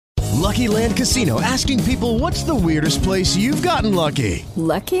Lucky Land Casino, asking people, what's the weirdest place you've gotten lucky?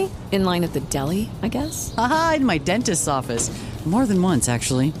 Lucky? In line at the deli, I guess? Aha, in my dentist's office. More than once,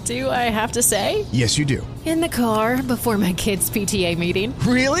 actually. Do I have to say? Yes, you do. In the car before my kids' PTA meeting.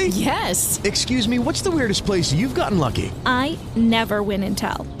 Really? Yes. Excuse me, what's the weirdest place you've gotten lucky? I never win and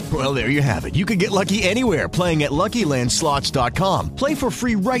tell. Well, there you have it. You can get lucky anywhere, playing at LuckyLandSlots.com. Play for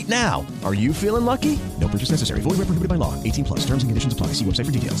free right now. Are you feeling lucky? No purchase necessary. Void where prohibited by law. 18 plus. Terms and conditions apply. See website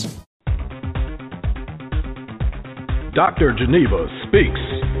for details. Dr. Geneva Speaks.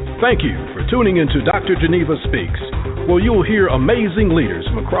 Thank you for tuning into Dr. Geneva Speaks, where you'll hear amazing leaders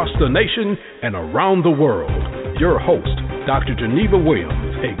from across the nation and around the world. Your host, Dr. Geneva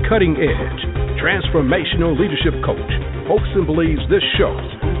Williams, a cutting-edge, transformational leadership coach, hopes and believes this show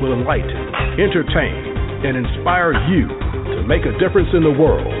will enlighten, entertain, and inspire you to make a difference in the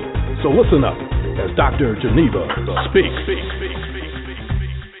world. So listen up as Dr. Geneva Speaks.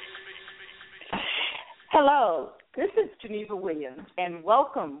 Hello. This is Geneva Williams, and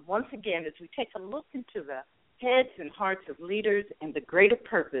welcome once again as we take a look into the heads and hearts of leaders and the greater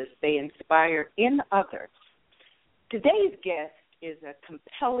purpose they inspire in others. Today's guest is a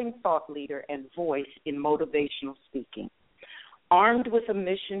compelling thought leader and voice in motivational speaking. Armed with a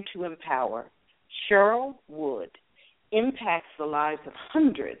mission to empower, Cheryl Wood impacts the lives of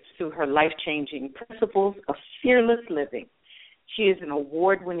hundreds through her life-changing principles of fearless living. She is an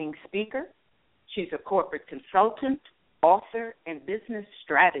award-winning speaker. She's a corporate consultant, author, and business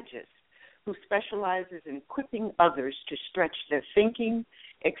strategist who specializes in equipping others to stretch their thinking,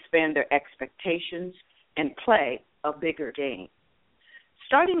 expand their expectations, and play a bigger game.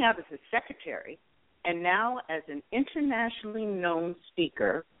 Starting out as a secretary and now as an internationally known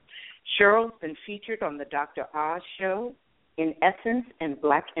speaker, Cheryl's been featured on the Dr. Oz Show, in Essence and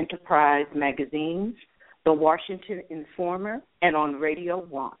Black Enterprise magazines, The Washington Informer, and on Radio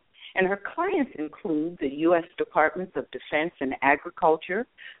 1. And her clients include the U.S. Departments of Defense and Agriculture,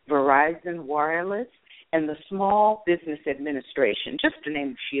 Verizon Wireless, and the Small Business Administration, just to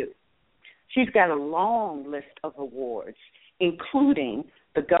name a few. She's got a long list of awards, including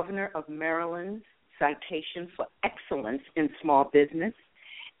the Governor of Maryland's Citation for Excellence in Small Business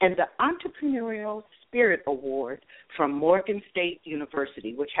and the Entrepreneurial Spirit Award from Morgan State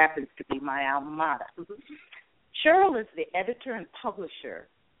University, which happens to be my alma mater. Cheryl is the editor and publisher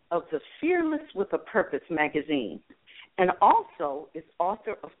of the Fearless with a Purpose magazine, and also is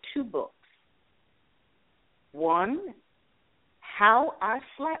author of 2 books. One, How I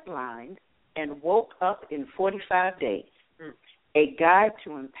Flatlined and Woke Up in 45 Days, A Guide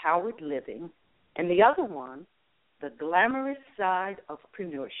to Empowered Living, and the other one, The Glamorous Side of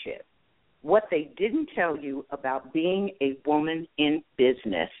Preneurship, What They Didn't Tell You About Being a Woman in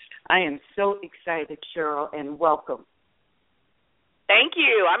Business. I am so excited, Cheryl, and welcome. Thank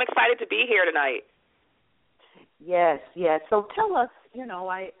you. I'm excited to be here tonight. Yes. So tell us,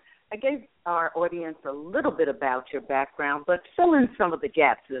 I gave our audience a little bit about your background, but fill in some of the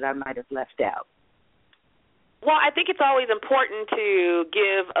gaps that I might have left out. Well, I think it's always important to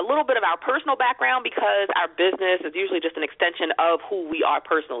give a little bit of our personal background because our business is usually just an extension of who we are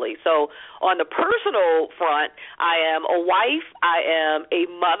personally. So on the personal front, I am a wife. I am a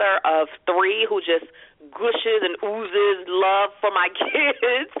mother of 3 who just gushes and oozes love for my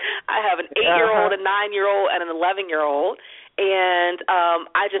kids. I have an 8-year-old, a 9-year-old, and an 11-year-old. And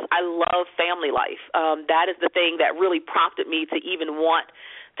I love family life. That is the thing that really prompted me to even want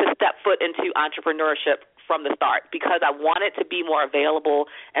to step foot into entrepreneurship from the start, because I wanted to be more available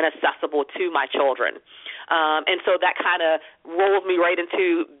and accessible to my children. And so that kind of rolled me right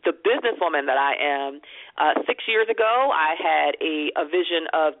into the businesswoman that I am. 6 years ago, I had a vision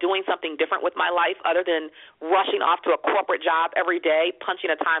of doing something different with my life other than rushing off to a corporate job every day,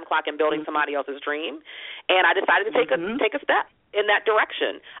 punching a time clock and building somebody else's dream. And I decided to take a step in that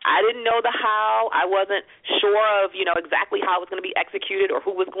direction. I didn't know the how. I wasn't sure of, exactly how it was going to be executed or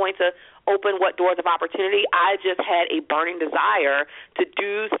who was going to open what doors of opportunity. I just had a burning desire to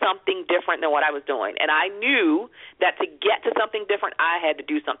do something different than what I was doing. And I knew that to get to something different, I had to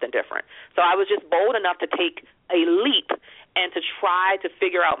do something different. So I was just bold enough to take a leap and to try to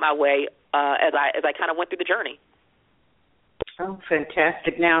figure out my way as I kind of went through the journey. Oh,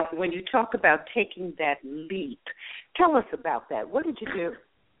 fantastic. Now, when you talk about taking that leap, tell us about that. What did you do?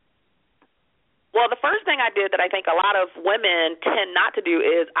 Well, the first thing I did that I think a lot of women tend not to do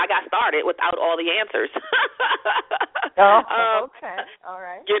is I got started without all the answers. Okay. All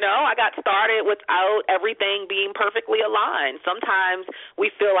right. I got started without everything being perfectly aligned. Sometimes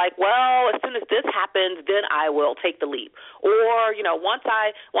we feel like, well, as soon as this happens, then I will take the leap. Or, once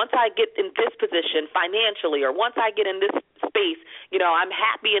I get in this position financially, or once I get in this space, I'm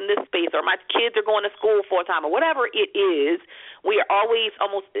happy in this space, or my kids are going to school full-time, or whatever it is, we are always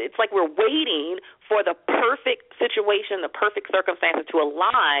it's like we're waiting for the perfect situation, the perfect circumstances to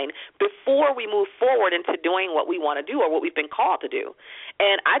align before we move forward into doing what we want to do or what we've been called to do.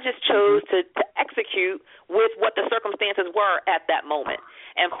 And I just chose to execute with what the circumstances were at that moment.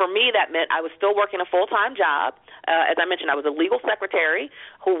 And for me, that meant I was still working a full-time job. As I mentioned, I was a legal secretary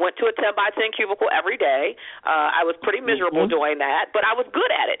who went to a 10-by-10 cubicle every day. I was pretty miserable doing that, but I was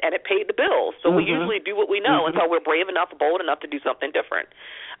good at it, and it paid the bills. So we usually do what we know until we're brave enough, bold enough to do something different.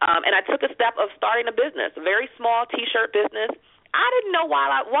 And I took a step of starting a business, a very small T-shirt business. I didn't know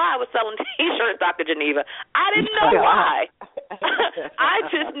why I was selling T-shirts, Dr. Geneva. I didn't know why. I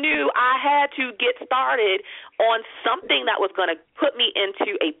just knew I had to get started on something that was going to put me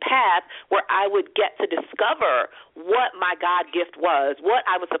into a path where I would get to discover what my God gift was, what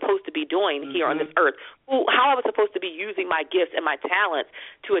I was supposed to be doing here on this earth, how I was supposed to be using my gifts and my talents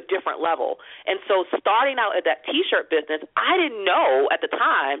to a different level. And so starting out at that T-shirt business, I didn't know at the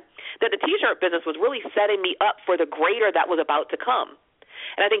time that the T-shirt business was really setting me up for the greater that was about to come.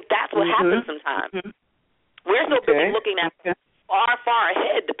 And I think that's what happens sometimes. We're so busy looking at far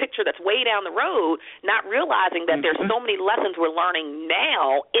ahead, the picture that's way down the road, not realizing that there's so many lessons we're learning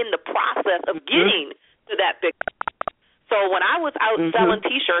now in the process of getting to that big. So when I was out selling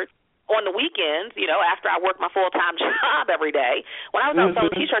T-shirts on the weekends, after I worked my full-time job every day, when I was out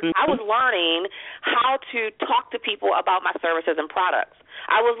selling T-shirts, I was learning how to talk to people about my services and products.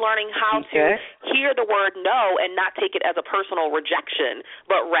 I was learning how to hear the word no and not take it as a personal rejection,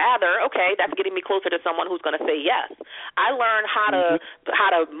 but rather, okay, that's getting me closer to someone who's going to say yes. I learned how to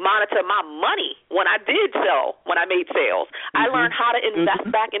monitor my money when I made sales. I learned how to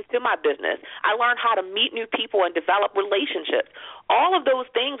invest back into my business. I learned how to meet new people and develop relationships. All of those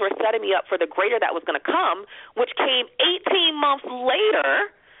things were setting me up for the greater that was going to come, which came 18 months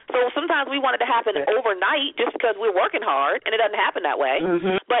later. So sometimes we want it to happen overnight just because we're working hard, and it doesn't happen that way.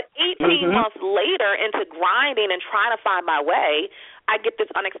 But 18 months later into grinding and trying to find my way, I get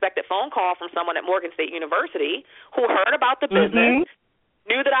this unexpected phone call from someone at Morgan State University who heard about the business,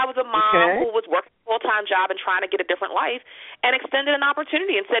 knew that I was a mom who was working a full-time job and trying to get a different life, and extended an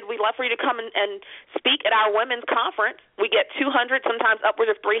opportunity and said, we'd love for you to come and speak at our women's conference. We get 200, sometimes upwards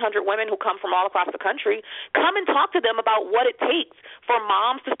of 300 women who come from all across the country. Come and talk to them about what it takes for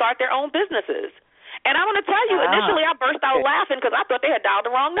moms to start their own businesses. And I want to tell you, initially I burst out laughing because I thought they had dialed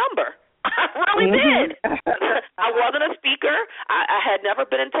the wrong number. I really did. I wasn't a speaker. I had never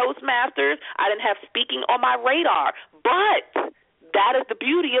been in Toastmasters. I didn't have speaking on my radar. But that is the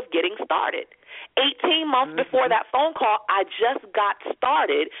beauty of getting started. 18 months before that phone call, I just got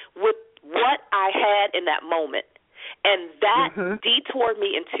started with what I had in that moment. And that detoured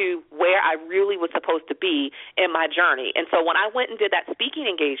me into where I really was supposed to be in my journey. And so when I went and did that speaking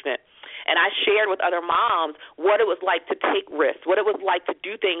engagement, and I shared with other moms what it was like to take risks, what it was like to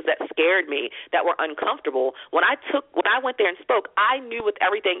do things that scared me, that were uncomfortable. When I went there and spoke, I knew with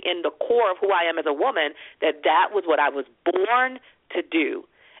everything in the core of who I am as a woman that was what I was born to do.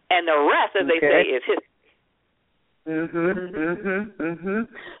 And the rest, as they say, is history.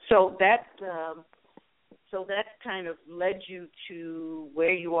 So that kind of led you to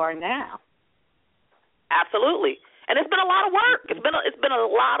where you are now. Absolutely. And it's been a lot of work. It's been a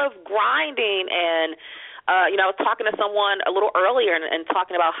lot of grinding, and I was talking to someone a little earlier and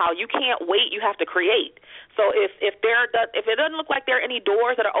talking about how you can't wait; you have to create. So if it doesn't look like there are any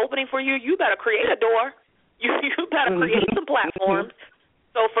doors that are opening for you, you better create a door. You better create some platforms.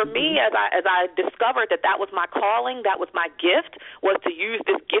 So for me, as I discovered that was my calling, that was my gift, was to use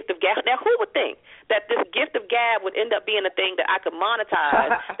this gift of gab. Now, who would think that this gift of gab would end up being a thing that I could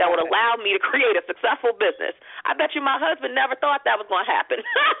monetize that would allow me to create a successful business? I bet you my husband never thought that was going to happen.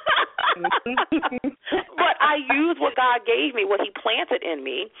 But I used what God gave me, what he planted in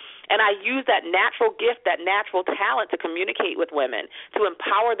me, and I used that natural gift, that natural talent to communicate with women, to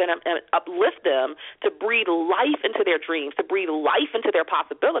empower them and uplift them, to breathe life into their dreams, to breathe life into their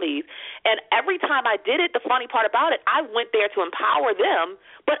possibilities. And every time I did it, the funny part about it, I went there to empower them,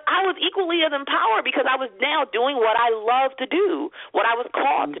 but I was equally as empowered because I was now doing what I love to do, what I was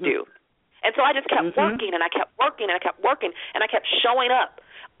called to do. And so I just kept working, and I kept working, and I kept working, and I kept showing up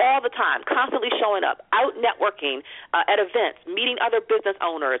all the time, constantly showing up, out networking at events, meeting other business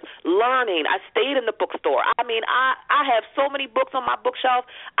owners, learning. I stayed in the bookstore. I mean, I have so many books on my bookshelf.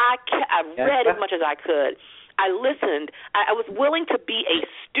 I read as much as I could. I listened. I was willing to be a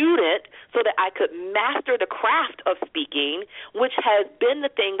student so that I I could master the craft of speaking, which has been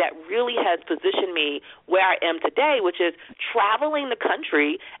the thing that really has positioned me where I am today, which is traveling the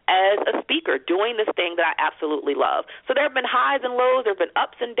country as a speaker, doing this thing that I absolutely love. So there have been highs and lows. There have been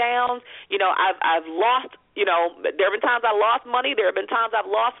ups and downs. I've lost, there have been times I lost money. There have been times I've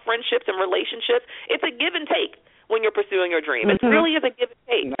lost friendships and relationships. It's a give and take when you're pursuing your dream. It really is a give and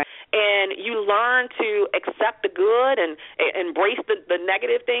take. And you learn to accept the good and embrace the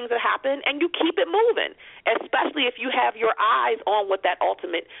negative things that happen, and you keep it moving, especially if you have your eyes on what that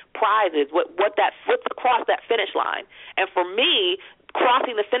ultimate prize is, what that flips across that finish line. And for me,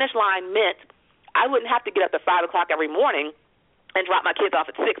 crossing the finish line meant I wouldn't have to get up at 5 o'clock every morning and drop my kids off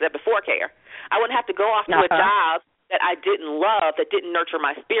at 6 at before care. I wouldn't have to go off to a job that I didn't love, that didn't nurture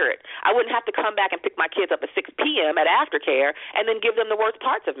my spirit. I wouldn't have to come back and pick my kids up at 6 p.m. at aftercare and then give them the worst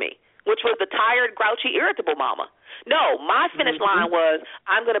parts of me, which was the tired, grouchy, irritable mama. No, my finish line was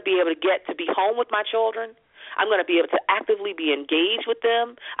I'm going to be able to get to be home with my children. I'm going to be able to actively be engaged with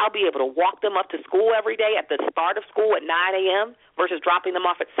them. I'll be able to walk them up to school every day at the start of school at 9 a.m. versus dropping them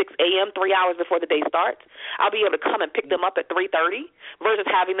off at 6 a.m., 3 hours before the day starts. I'll be able to come and pick them up at 3:30 versus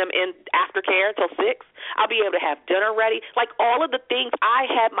having them in aftercare until 6. I'll be able to have dinner ready. Like all of the things, I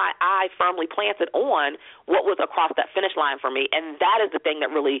had my eye firmly planted on what was across that finish line for me, and that is the thing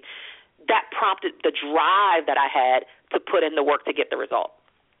that really prompted the drive that I had to put in the work to get the result.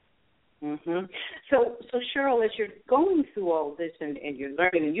 So Cheryl, as you're going through all this and you're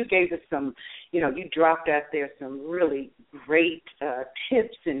learning, and you gave us some, you dropped out there some really great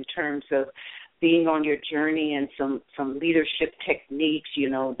tips in terms of being on your journey and some leadership techniques,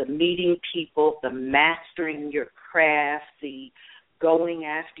 the meeting people, the mastering your craft, the going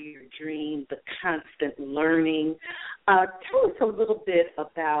after your dream, the constant learning. Tell us a little bit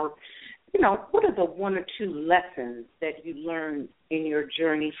about, what are the one or two lessons that you learned in your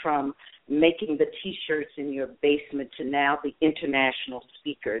journey from making the T-shirts in your basement to now the international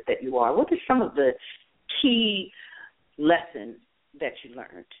speaker that you are? What are some of the key lessons that you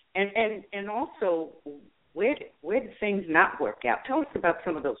learned? And also, where did things not work out? Tell us about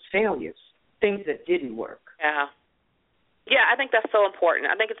some of those failures, things that didn't work. Yeah, I think that's so important.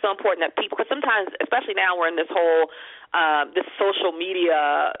 I think it's so important that people, because sometimes, especially now, we're in this whole this social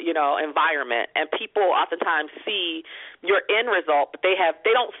media, environment, and people oftentimes see your end result, but they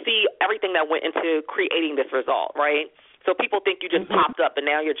don't see everything that went into creating this result, right? So people think you just popped up and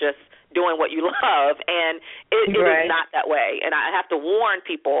now you're just doing what you love, and it is not that way. And I have to warn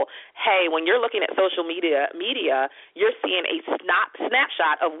people, hey, when you're looking at social media, you're seeing a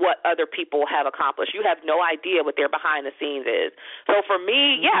snapshot of what other people have accomplished. You have no idea what their behind the scenes is. So for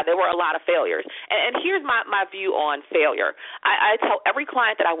me, there were a lot of failures. And here's my view on failure. I tell every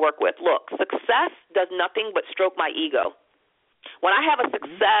client that I work with, look, success does nothing but stroke my ego. When I have a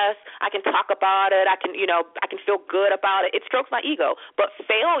success, I can talk about it. I can feel good about it. It strokes my ego. But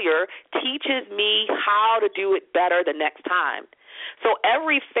failure teaches me how to do it better the next time. So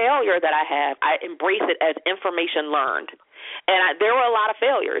every failure that I have, I embrace it as information learned. And there were a lot of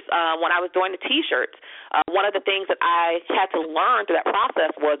failures. When I was doing the T-shirts, one of the things that I had to learn through that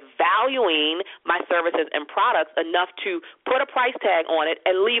process was valuing my services and products enough to put a price tag on it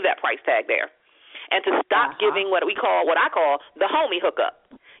and leave that price tag there. And to stop giving what I call the homie hookup,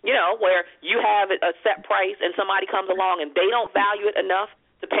 where you have a set price and somebody comes along and they don't value it enough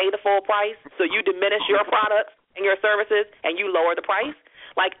to pay the full price, so you diminish your products and your services and you lower the price.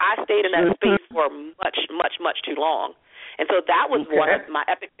 Like, I stayed in that space for much, much, much too long. And so that was one of my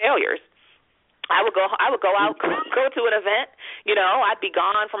epic failures. I would go out, go to an event, I'd be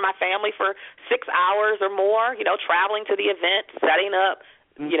gone from my family for 6 hours or more, traveling to the event, setting up,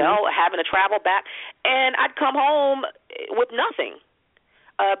 having to travel back, and I'd come home with nothing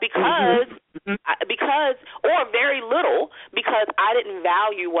because or very little, because I didn't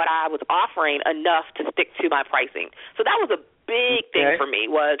value what I was offering enough to stick to my pricing. So that was a big thing for me,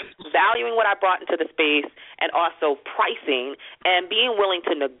 was valuing what I brought into the space and also pricing and being willing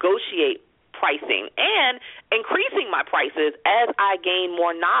to negotiate pricing and increasing my prices as I gain more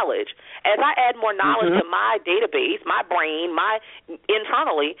knowledge. As I add more knowledge to my database, my brain,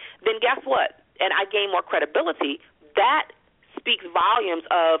 internally, then guess what? And I gain more credibility. That speaks volumes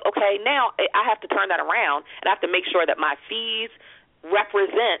of, okay, now I have to turn that around, and I have to make sure that my fees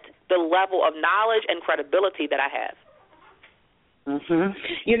represent the level of knowledge and credibility that I have.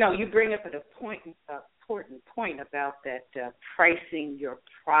 You bring up an important point about that pricing your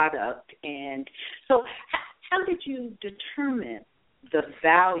product. And so how did you determine the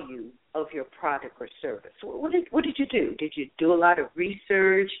value of your product or service? What did you do? Did you do a lot of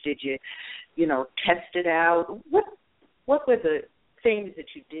research? Did you, test it out? What were the things that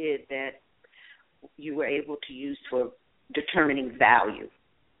you did that you were able to use for determining value?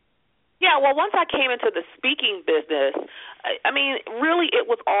 Yeah, well, once I came into the speaking business, I mean, really it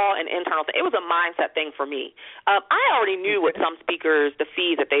was all an internal thing. It was a mindset thing for me. I already knew with some speakers the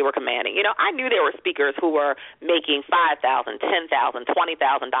fees that they were commanding. You know, I knew there were speakers who were making $5,000, $10,000, $20,000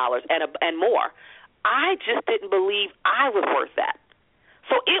 and more. I just didn't believe I was worth that.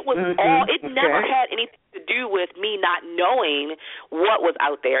 So it was never had anything to do with me not knowing what was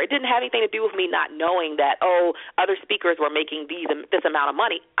out there. It didn't have anything to do with me not knowing that, other speakers were making this amount of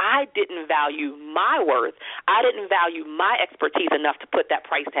money. I didn't value my worth. I didn't value my expertise enough to put that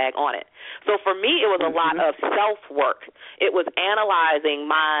price tag on it. So for me, it was a lot of self-work. It was analyzing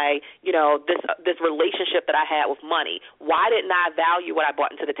my, this relationship that I had with money. Why didn't I value what I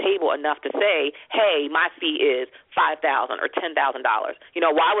brought into the table enough to say, hey, my fee is $5,000 or $10,000?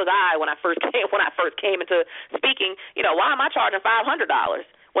 Why was I when I first came into speaking, why am I charging $500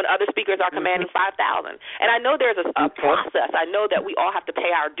 when other speakers are commanding $5,000? And I know there's a process. I know that we all have to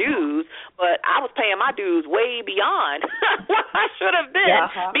pay our dues, but I was paying my dues way beyond what I should have been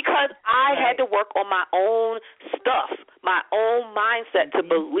because I had to work on my own stuff, my own mindset to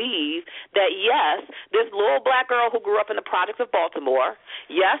believe that, yes, this little black girl who grew up in the projects of Baltimore,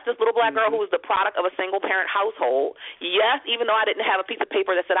 yes, this little black girl who was the product of a single-parent household, yes, even though I didn't have a piece of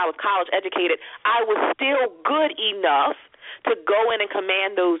paper that said I was college educated, I was still good enough to go in and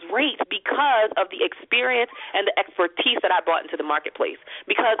command those rates because of the experience and the expertise that I brought into the marketplace,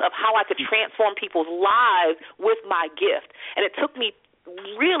 because of how I could transform people's lives with my gift. And it took me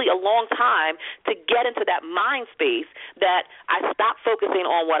really a long time to get into that mind space that I stopped focusing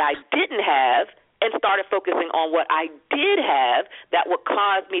on what I didn't have and started focusing on what I did have that would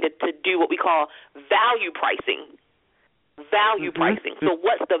cause me to do what we call value pricing. Pricing. So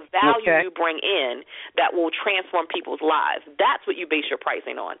what's the value you bring in that will transform people's lives? That's what you base your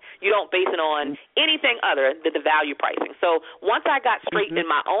pricing on. You don't base it on anything other than the value pricing. So once I got straight in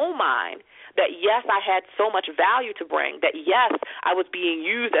my own mind that, yes, I had so much value to bring, that, yes, I was being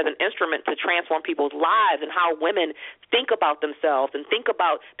used as an instrument to transform people's lives and how women think about themselves and think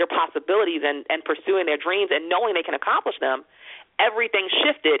about their possibilities and pursuing their dreams and knowing they can accomplish them, everything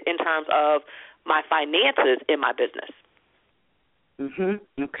shifted in terms of my finances in my business.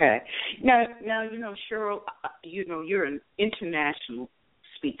 Okay. Now, Cheryl, you're an international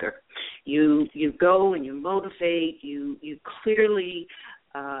speaker. You go and you motivate. You clearly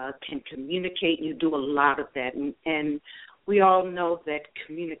can communicate. You do a lot of that, and we all know that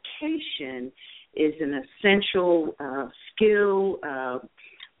communication is an essential skill,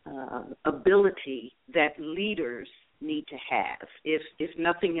 ability that leaders need to have, if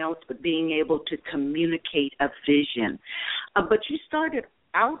nothing else, but being able to communicate a vision. But you started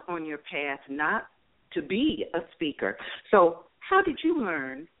out on your path not to be a speaker. So how did you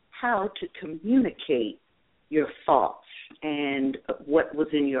learn how to communicate your thoughts and what was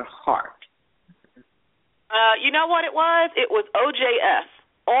in your heart? You know what it was? It was OJS,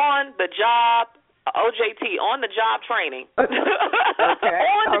 on the job, OJT, on the job training. On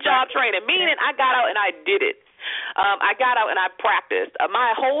the job training, meaning I got out and I did it. I got out and I practiced.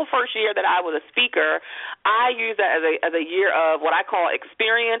 My whole first year that I was a speaker, I used that as a year of what I call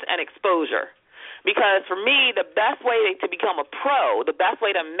experience and exposure. Because for me, the best way to become a pro, the best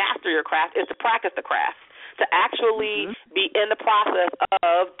way to master your craft is to practice the craft, to actually be in the process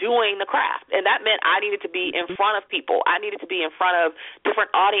of doing the craft. And that meant I needed to be in front of people. I needed to be in front of different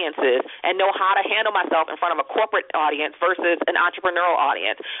audiences and know how to handle myself in front of a corporate audience versus an entrepreneurial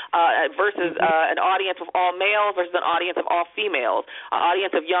audience, versus an audience of all males versus an audience of all females, an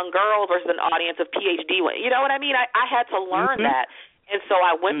audience of young girls versus an audience of PhD. You know what I mean? I had to learn that. And so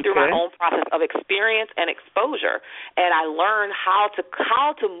I went through my own process of experience and exposure, and I learned how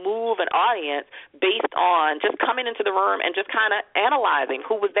to move an audience based on just coming into the room and just kind of analyzing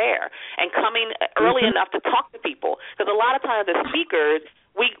who was there and coming early enough to talk to people. Because a lot of times as speakers,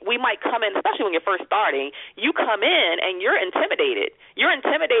 we might come in, especially when you're first starting, you come in and you're intimidated. You're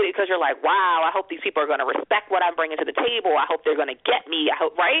intimidated because you're like, wow, I hope these people are going to respect what I'm bringing to the table. I hope they're going to get me. I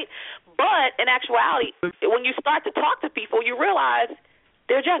hope, right? But in actuality, when you start to talk to people, you realize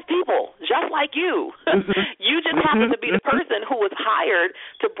they're just people, just like you. You just happen to be the person who was hired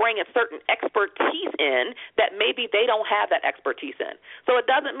to bring a certain expertise in that maybe they don't have that expertise in. So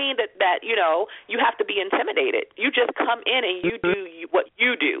it doesn't mean that you have to be intimidated. You just come in and you do what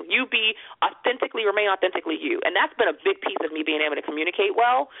you do. You remain authentically you. And that's been a big piece of me being able to communicate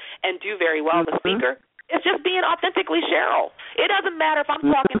well and do very well as a speaker. It's just being authentically Cheryl. It doesn't matter if I'm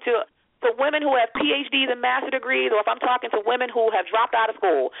talking to women who have PhDs and master degrees, or if I'm talking to women who have dropped out of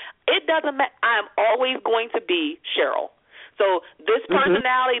school. It doesn't matter. I'm always going to be Cheryl. So this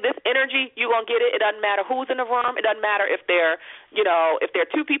personality, this energy, you're going to get it. It doesn't matter who's in the room. It doesn't matter if they're, if there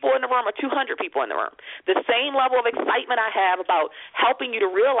are 2 people in the room or 200 people in the room. The same level of excitement I have about helping you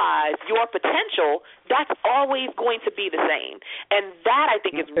to realize your potential, that's always going to be the same. And that, I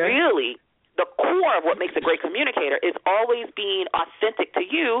think, is really the core of what makes a great communicator, is always being authentic to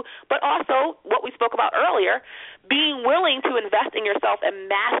you, but also what we spoke about earlier, being willing to invest in yourself and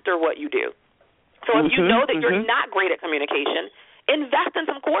master what you do. So if you know that you're not great at communication, invest in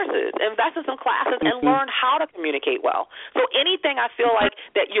some courses, invest in some classes, and learn how to communicate well. So anything I feel like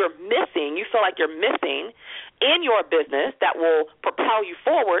that you're missing, you feel like you're missing in your business that will propel you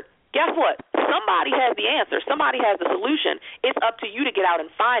forward, guess what? Somebody has the answer. Somebody has the solution. It's up to you to get out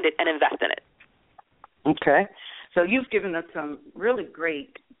and find it and invest in it. Okay. So you've given us some really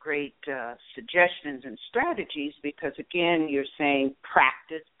great suggestions and strategies because, again, you're saying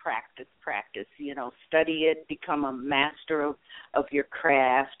practice. Study it, become a master of your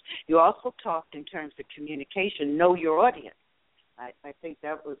craft. You also talked in terms of communication, know your audience. I think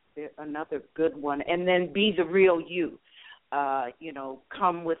that was another good one. And then be the real you.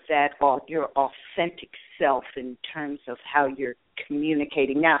 Come with that, your authentic self in terms of how you're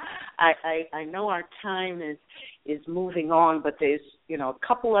communicating. Now, I know our time is moving on, but there's, a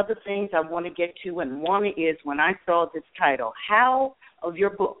couple other things I want to get to, and one is when I saw this title, of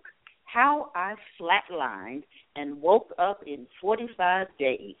your book, How I Flatlined and Woke Up in 45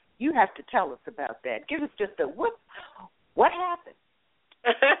 Days. You have to tell us about that. Give us just what happened?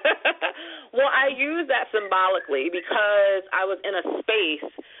 Well, I use that symbolically because I was in a space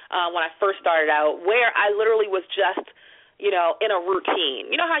when I first started out where I literally was just, in a routine.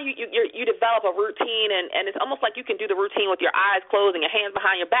 You know how you develop a routine and it's almost like you can do the routine with your eyes closed and your hands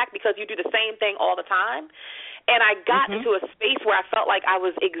behind your back because you do the same thing all the time. And I got into a space where I felt like I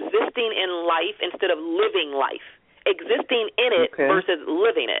was existing in life instead of living life, existing in it versus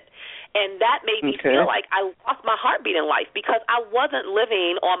living it. And that made me feel like I lost my heartbeat in life because I wasn't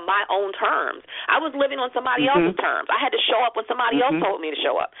living on my own terms. I was living on somebody else's terms. I had to show up when somebody else told me to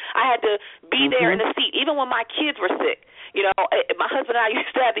show up. I had to be there in the seat, even when my kids were sick. My husband and I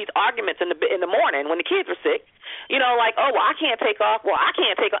used to have these arguments in the morning when the kids were sick. Like, oh, well, I can't take off. Well, I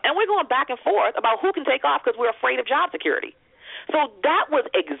can't take off. And we're going back and forth about who can take off because we're afraid of job security. So that was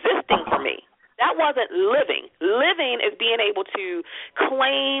existing for me. That wasn't living. Living is being able to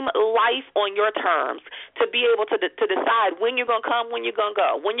claim life on your terms, to be able to decide when you're going to come, when you're going to go,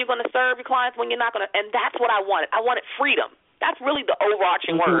 when you're going to serve your clients, when you're not going to. And that's what I wanted. I wanted freedom. That's really the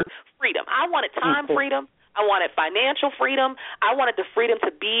overarching word, freedom. I wanted time freedom. I wanted financial freedom. I wanted the freedom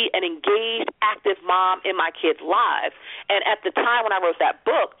to be an engaged, active mom in my kids' lives. And at the time when I wrote that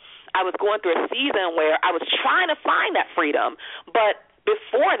book, I was going through a season where I was trying to find that freedom, but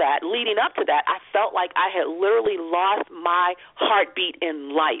before that, leading up to that, I felt like I had literally lost my heartbeat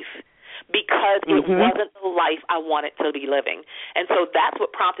in life because it wasn't the life I wanted to be living. And so that's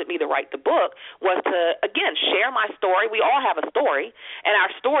what prompted me to write the book, was to, again, share my story. We all have a story, and our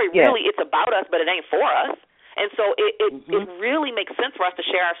story really, it's about us, but it ain't for us. And so it really makes sense for us to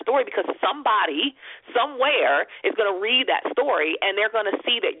share our story because somebody somewhere is going to read that story and they're going to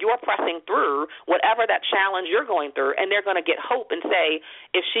see that you're pressing through whatever that challenge you're going through, and they're going to get hope and say,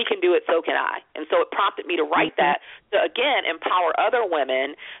 if she can do it, so can I. And so it prompted me to write that to, again, empower other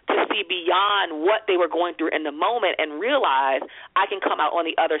women to see beyond what they were going through in the moment and realize I can come out on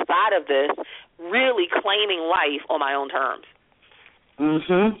the other side of this really claiming life on my own terms.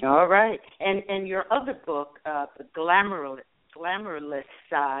 All right. And your other book, The Glamorless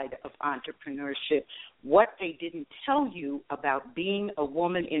Side of Entrepreneurship, What They Didn't Tell You About Being a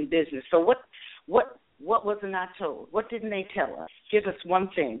Woman in Business. So what wasn't I told? What didn't they tell us? Give us one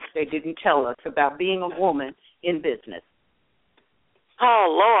thing they didn't tell us about being a woman in business. Oh,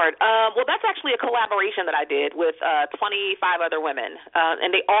 Lord. Well, that's actually a collaboration that I did with 25 other women,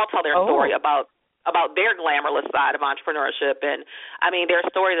 and they all tell their story about their glamorless side of entrepreneurship. And, I mean, there are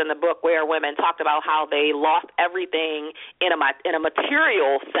stories in the book where women talked about how they lost everything in a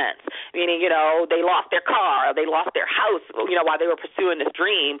material sense, meaning, they lost their car, they lost their house, while they were pursuing this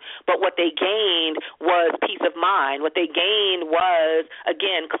dream. But what they gained was peace of mind. What they gained was,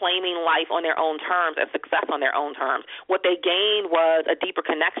 again, claiming life on their own terms and success on their own terms. What they gained was a deeper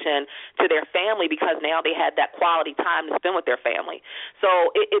connection to their family because now they had that quality time to spend with their family.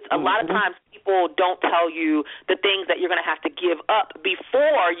 So it's a lot of times people don't tell you the things that you're going to have to give up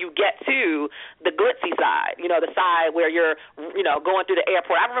before you get to the glitzy side, the side where you're, going through the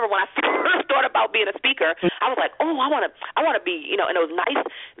airport. I remember when I first thought about being a speaker, I was like, oh, I want to be, in those nice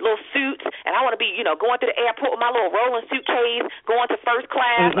little suits, and I want to be, going through the airport with my little rolling suitcase, going to first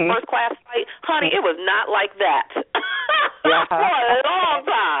class, a first class flight. Honey, it was not like that. for a long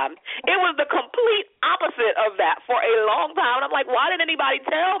time. It was the complete opposite of that for a long time. And I'm like, why didn't anybody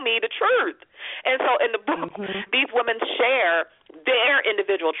tell me the truth? And so in the book, these women share their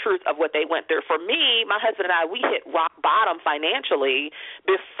individual truth of what they went through. For me, my husband and I, we hit rock bottom financially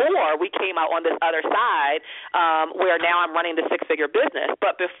before we came out on this other side, where now I'm running the six-figure business.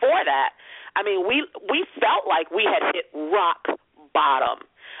 But before that, I mean, we felt like we had hit rock bottom.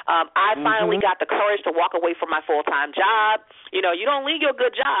 I finally got the courage to walk away from my full-time job. You know, you don't leave your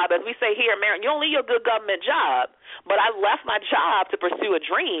good job, as we say here in Maryland, you don't leave your good government job. But I left my job to pursue a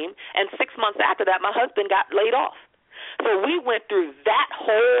dream, and 6 months after that, my husband got laid off. So we went through that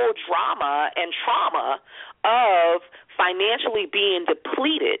whole drama and trauma of financially being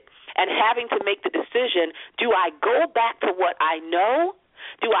depleted and having to make the decision, do I go back to what I know?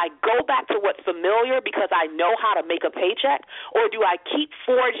 Do I go back to what's familiar because I know how to make a paycheck? Or do I keep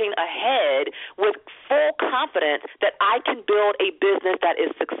forging ahead with full confidence that I can build a business that is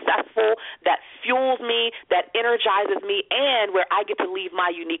successful, that fuels me, that energizes me, and where I get to leave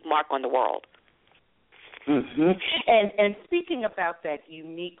my unique mark on the world? And speaking about that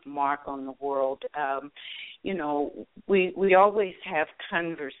unique mark on the world, you know, we always have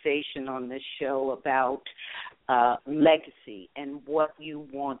conversation on this show about legacy and what you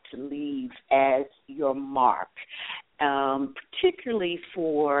want to leave as your mark, particularly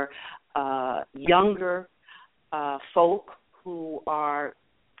for younger folk who are,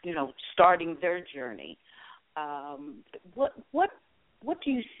 you know, starting their journey. What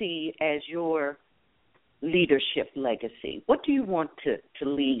do you see as your leadership legacy? What do you want to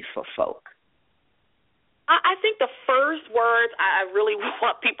leave for folk? I think the first words I really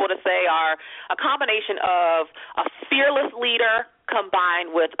want people to say are a combination of a fearless leader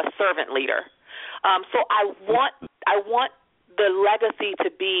combined with a servant leader. So I want the legacy to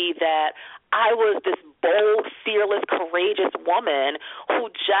be that I was this bold, fearless, courageous woman who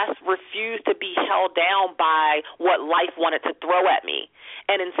just refused to be held down by what life wanted to throw at me.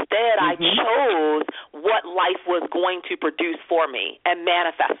 And instead I chose what life was going to produce for me and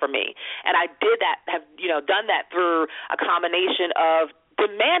manifest for me. And I did that, have, you know, done that through a combination of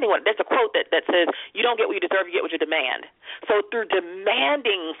demanding what, there's a quote that says, you don't get what you deserve, you get what you demand. So through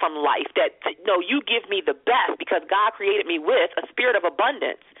demanding from life that, no, you give me the best because God created me with a spirit of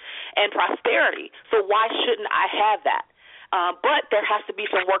abundance and prosperity. So why shouldn't I have that? But there has to be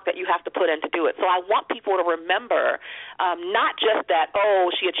some work that you have to put in to do it. So I want people to remember not just that, oh,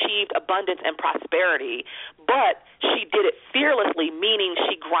 she achieved abundance and prosperity, but she did it fearlessly, meaning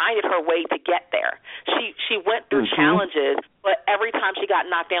she grinded her way to get there. She went through challenges, but every time she got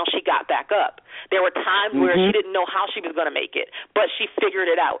knocked down, she got back up. There were times where she didn't know how she was going to make it, but she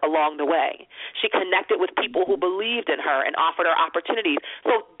figured it out along the way. She connected with people who believed in her and offered her opportunities.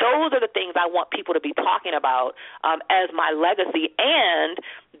 So those are the things I want people to be talking about as my legacy, and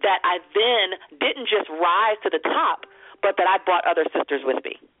that I then didn't just rise to the top, but that I brought other sisters with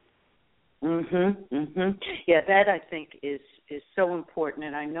me. Yeah, that I think is so important.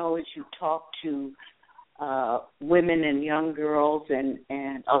 And I know as you talk to women and young girls and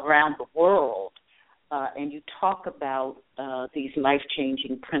around the world, and you talk about these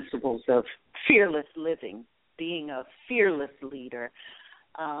life-changing principles of fearless living, being a fearless leader,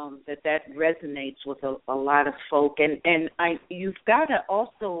 that resonates with a lot of folk. And you've got to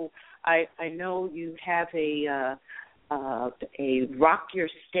also, I know you have a Rock Your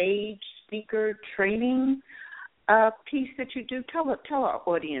Stage speaker training piece that you do. Tell our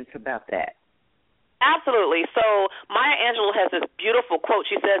audience about that. Absolutely. So Maya Angelou has this beautiful quote.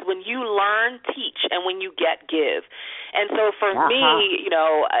 She says, when you learn, teach, and when you get, give. And so for me, you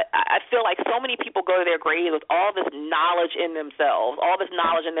know, I feel like so many people go to their grave with all this knowledge in themselves, all this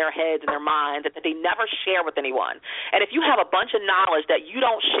knowledge in their heads and their minds that they never share with anyone. And if you have a bunch of knowledge that you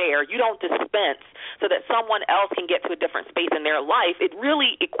don't share, you don't dispense so that someone else can get to a different space in their life, it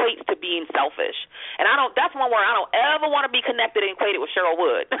really equates to being selfish. And that's one word I don't ever want to be connected and equated with Cheryl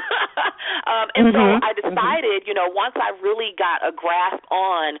Wood. And so I decided, you know, once I really got a grasp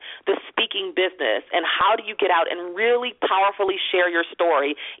on the speaking business and how do you get out and really powerfully share your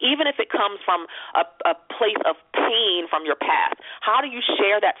story, even if it comes from a place of pain from your past, how do you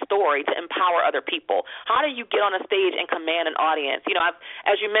share that story to empower other people? How do you get on a stage and command an audience? You know,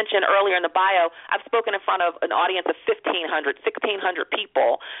 as you mentioned earlier in the bio, I've spoken in front of an audience of 1,500, 1,600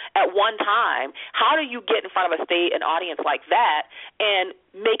 people at one time. How do you get in front of an audience like that and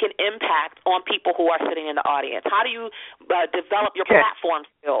make an impact on people who are sitting in the audience? How do you develop your platform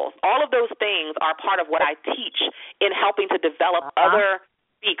skills? All of those things are part of what I teach in helping to develop other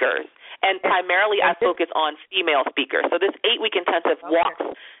speakers. And primarily I focus on female speakers. So this 8-week intensive walks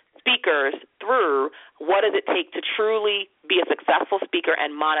speakers through what does it take to truly be a successful speaker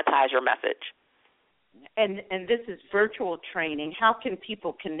and monetize your message. And this is virtual training. How can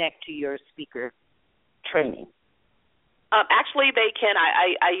people connect to your speaker training? Actually, they can.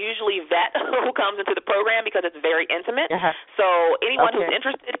 I usually vet who comes into the program because it's very intimate. Uh-huh. So anyone who's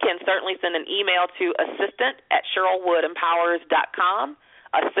interested can certainly send an email to assistant@CherylWoodEmpowers.com,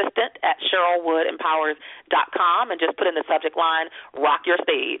 assistant@CherylWoodEmpowers.com, and just put in the subject line, Rock Your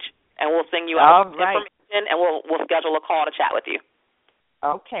Stage. And we'll send you out information, and we'll schedule a call to chat with you.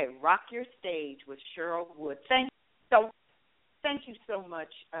 Okay, Rock Your Stage with Cheryl Wood. Thank you so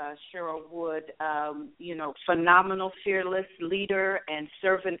much, Cheryl Wood. Phenomenal, fearless leader and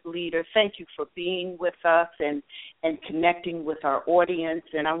servant leader. Thank you for being with us and connecting with our audience.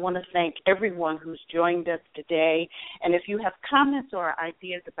 And I want to thank everyone who's joined us today. And if you have comments or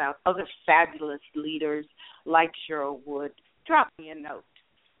ideas about other fabulous leaders like Cheryl Wood, drop me a note.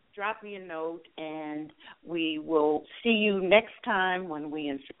 And we will see you next time when we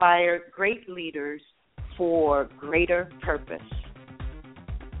inspire great leaders for greater purpose.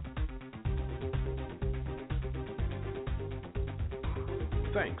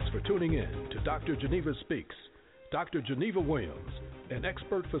 Thanks for tuning in to Dr. Geneva Speaks. Dr. Geneva Williams, an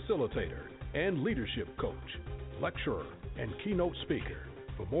expert facilitator and leadership coach, lecturer, and keynote speaker.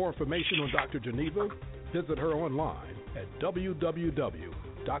 For more information on Dr. Geneva, visit her online at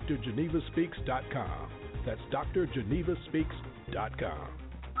www.drgenevaspeaks.com. That's drgenevaspeaks.com.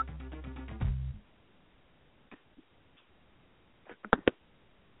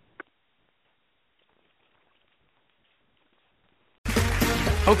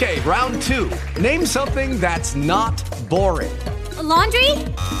 Okay, round two. Name something that's not boring. A laundry?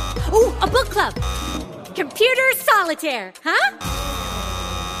 Ooh, a book club. Computer solitaire, huh?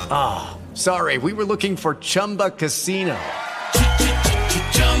 Ah, sorry, we were looking for Chumba Casino.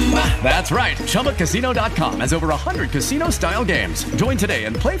 That's right, ChumbaCasino.com has over 100 casino-style games. Join today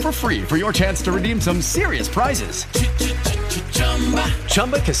and play for free for your chance to redeem some serious prizes.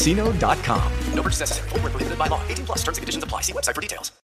 ChumbaCasino.com. No purchase necessary. Void where prohibited by law. 18+ terms and conditions apply. See website for details.